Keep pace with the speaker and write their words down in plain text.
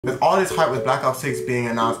With all this hype with Black Ops 6 being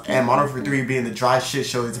announced and Modern Warfare 3 being the dry shit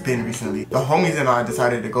show it's been recently, the homies and I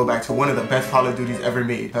decided to go back to one of the best Call of Duties ever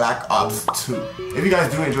made, Black Ops 2. If you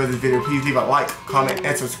guys do enjoy this video, please leave a like, comment,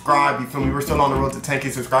 and subscribe. You feel me? We're still on the road to 10K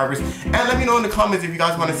subscribers. And let me know in the comments if you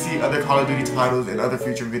guys want to see other Call of Duty titles and other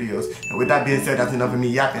future videos. And with that being said, that's enough of me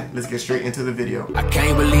yapping. Let's get straight into the video. I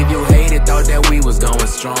can't believe you hated, thought that we was going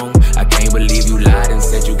strong. I can't believe you lied and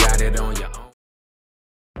said you got it on your own.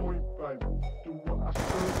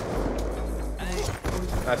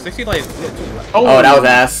 60 like. Oh, that was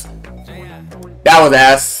ass. That was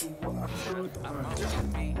ass.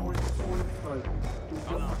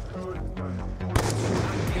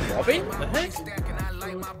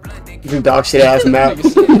 You dog shit ass map.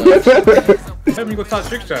 Have me go top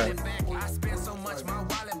Trickshot.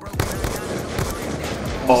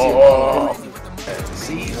 Oh.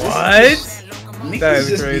 What? That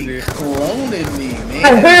is crazy. Cloning me, man. I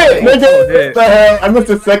hit, nigga. What the hell? I missed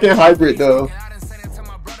the second hybrid though.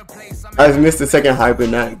 I just missed the second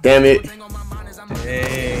hybrid now. Damn it.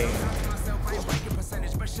 Dang.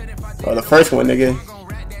 Oh, the first one, nigga.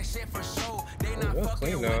 Oh,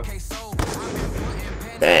 clean though.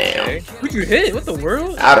 Damn. Okay. Who'd you hit? What the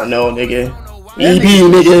world? I don't know, nigga. EB,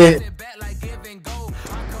 nigga.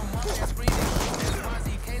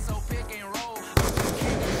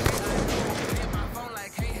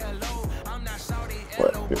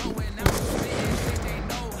 What?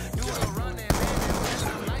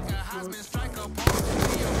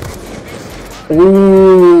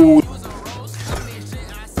 Ooh.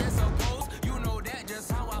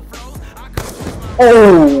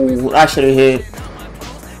 Oh, I should have hit.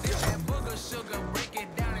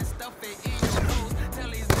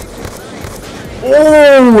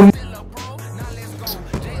 Oh.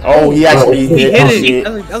 Oh, he actually hit. It.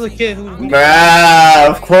 That was a kid who. Nah,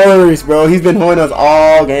 of course, bro. He's been holding us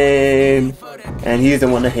all game, and he's the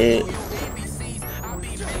one to hit.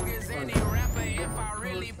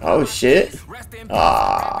 Oh shit!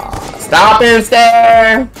 Ah, stop and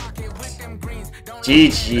stare.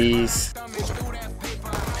 GG's.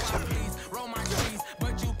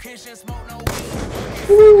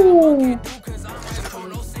 Woo.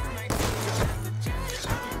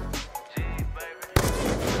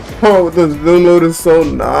 Oh, the zoom mode is so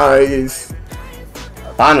nice.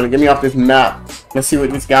 Finally, get me off this map. Let's see what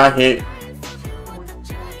this guy hit.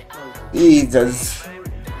 Jesus.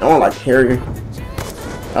 I don't like Harry.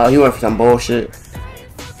 Oh, he went for some bullshit.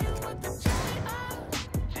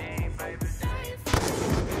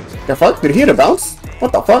 The fuck? Did he hit a bounce?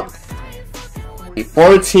 What the fuck?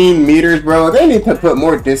 14 meters, bro. They need to put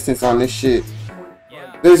more distance on this shit.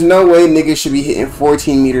 There's no way niggas should be hitting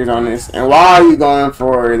 14 meters on this. And why are you going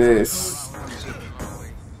for this?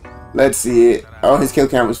 Let's see it. Oh, his kill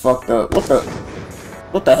cam was fucked up.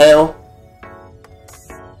 What the hell?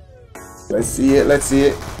 Let's see it. Let's see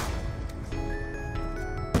it.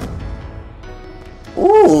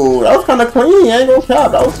 Ooh, that was kind of clean. I ain't gonna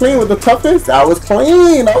cap. That was clean with the toughest. That was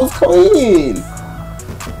clean. That was clean.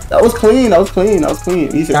 That was clean. That was clean. That was clean.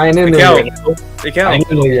 Easy. It count. It count. It count.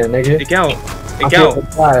 It count. It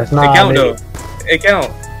count though. It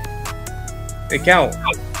count. It count.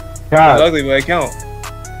 It's ugly, but it count.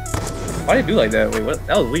 Why did you do like that? Wait, what?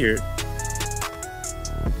 That was weird.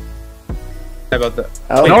 How about that?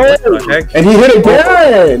 Oh, wait, no. What the heck? And he hit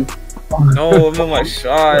again. No, I'm on my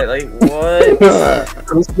shot. Like what? Wait,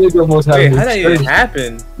 how did that even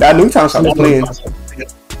happen? That Newtown shot was clean.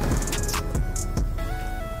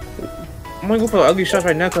 I'm gonna go for ugly shots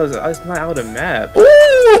right now because it's not out of the map. Ooh.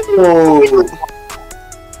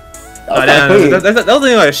 Oh, damn, that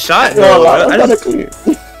wasn't even a shot, bro.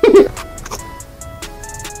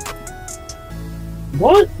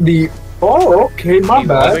 What the? Oh, okay, my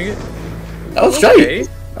bad. That was straight. Okay.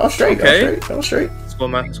 That was straight. Okay. That was straight. Let's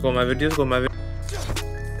go on my video. Let's go on my video.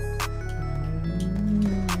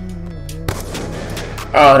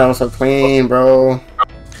 Oh, that was so clean, bro.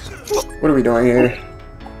 What are we doing here?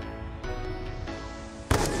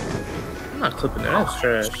 I'm not clipping that. That's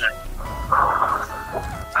trash.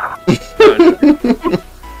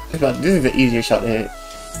 This is an easier shot to hit.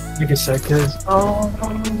 Take a second. Oh,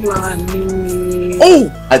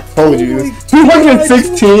 I told you.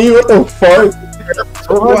 216? What the fuck?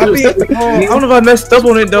 Bro, I don't know if I messed up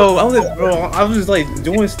on it though. I was just like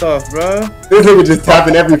doing stuff, bro. This nigga just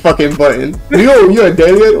tapping every fucking button. Yo, you a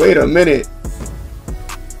David? Wait a minute.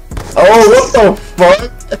 Oh, what the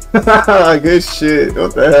fuck? Good shit.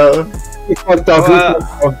 What the hell? What the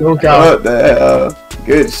hell?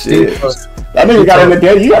 Good shit. That nigga got an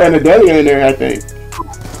Adelia. You got an Adelia in there, I think.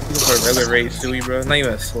 For a regular raid, Suey, bro. Not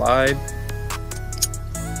even a slide.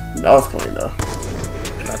 That was clean though.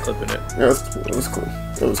 I'm not clipping it. It was cool. It was cool.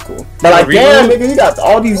 It was cool. But like, damn, nigga, you got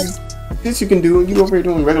all these shits you can do, and you over here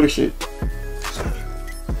doing regular shit.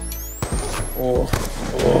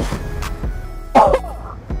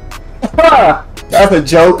 That's a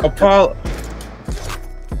joke. Apollo.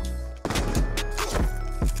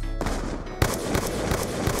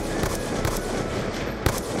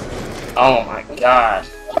 Oh my god.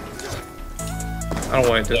 I don't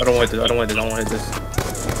want this. I don't want this. I don't want this. I don't want this.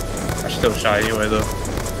 I'm still shy anyway, though.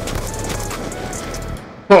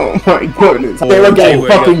 Oh my goodness. They were getting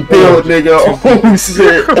fucking build, nigga. Oh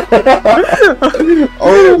shit.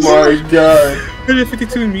 Oh my god.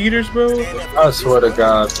 152 meters, bro. I swear to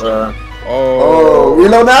God, bro. Oh,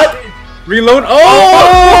 reload that? Reload.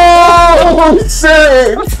 Oh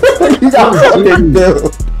shit. You got fucking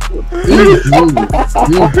build.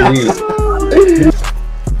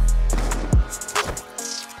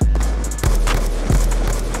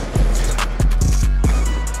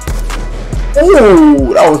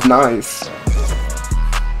 Oh, that was nice.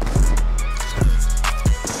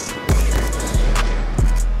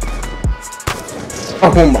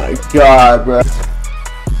 Oh my god, bro.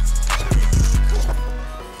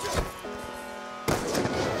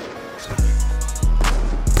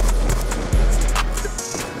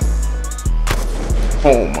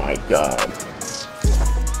 Oh my god.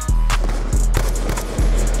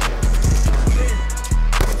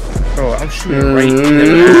 Bro, I'm shooting right in the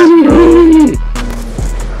ass, bro.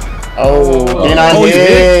 Oh, can I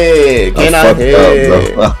hit? Can I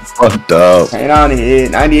hit? I fucked up. Can I hit?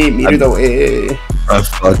 98 meters away. I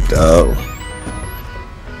fucked up.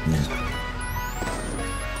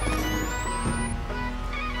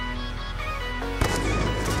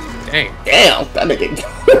 Dang. Damn, that nigga.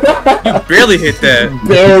 You barely hit that.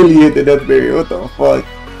 Barely hit the death barrier. What the fuck?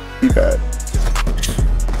 You got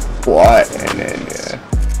what? And then yeah.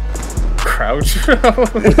 Crouch.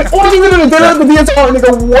 Oh, you literally did it at the DSR,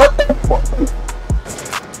 nigga. What the fuck?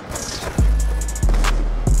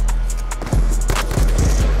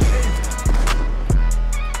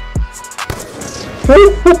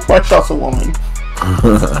 My shot's a woman.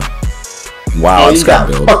 Wow, it's got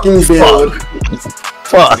build. Fucking build.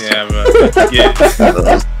 Fuck. Yeah, bro. Yeah.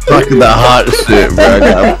 Fucking the hot shit, bro. I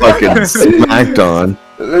got fucking smacked on.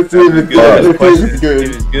 Let's see if it's good. Let's see if it's good. It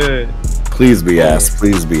was good. Please be ass.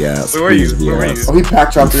 Please be ass. Where were you? Please be Where were ass. Oh, he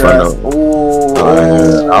pack chopped your ass. Oh.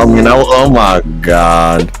 I mean, oh my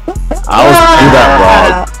god. I was through that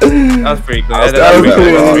rock. That was pretty good. That was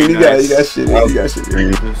pretty cool. pretty You nice. got shit. You got shit.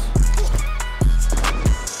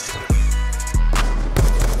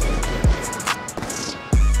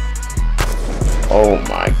 Oh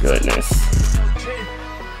my goodness.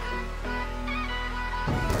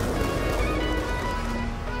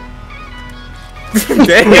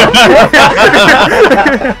 Damn.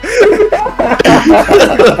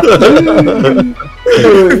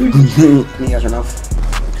 Me as your mouth.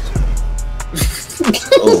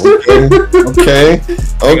 Okay.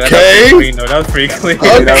 That was pretty clean.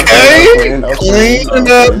 Clean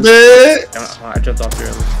up, man. I jumped off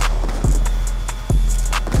there.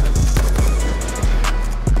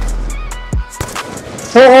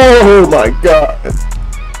 Oh my god.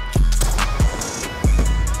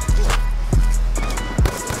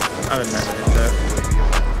 I would never hit that.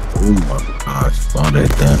 Oh my gosh, thought it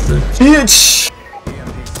that bitch. Bitch.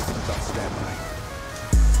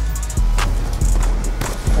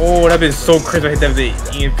 Oh, that been so crazy. I hit that with the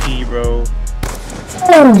EMP, bro.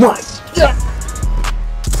 Oh my god.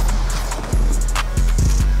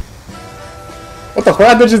 What the fuck?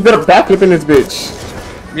 I just did a backflip in this bitch.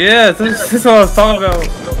 Yeah, this is what I was talking about.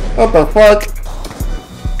 What the fuck?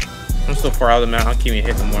 I'm so far out of the map. I can't even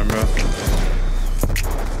hit no more, bro.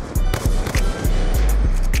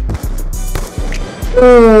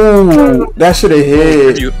 Ooh, that should have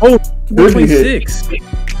hit. Oh, Good hit.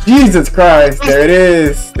 26. Jesus Christ. There it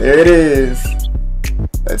is. There it is.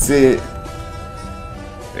 That's it.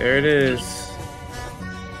 There it is.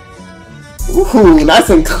 Ooh, nice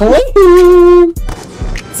and clean.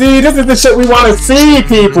 See, this is the shit we want to see,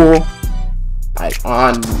 people. Like,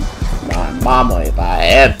 on my mama, if I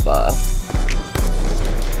ever.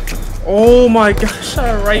 Oh my gosh,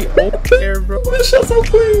 shot right over there, bro. This shot's so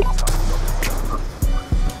clean.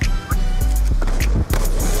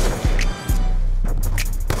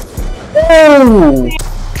 Ooh.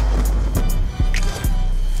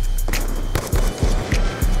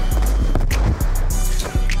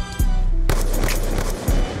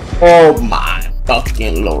 Oh my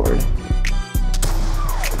fucking lord.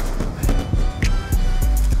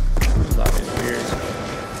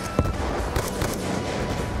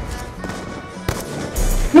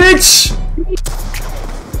 Bitch!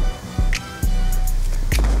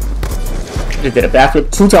 Just did a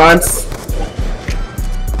backflip 2 times.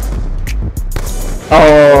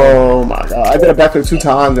 Oh my god. I did a backflip 2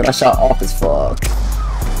 times and I shot off as fuck.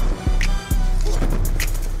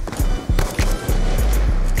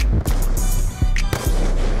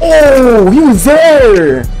 Oh, he was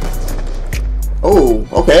there. Oh,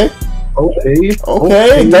 okay.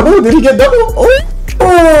 Okay. Double? Did he get double?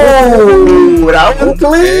 Oh, that was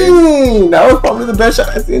clean. That was probably the best shot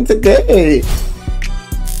I've seen today.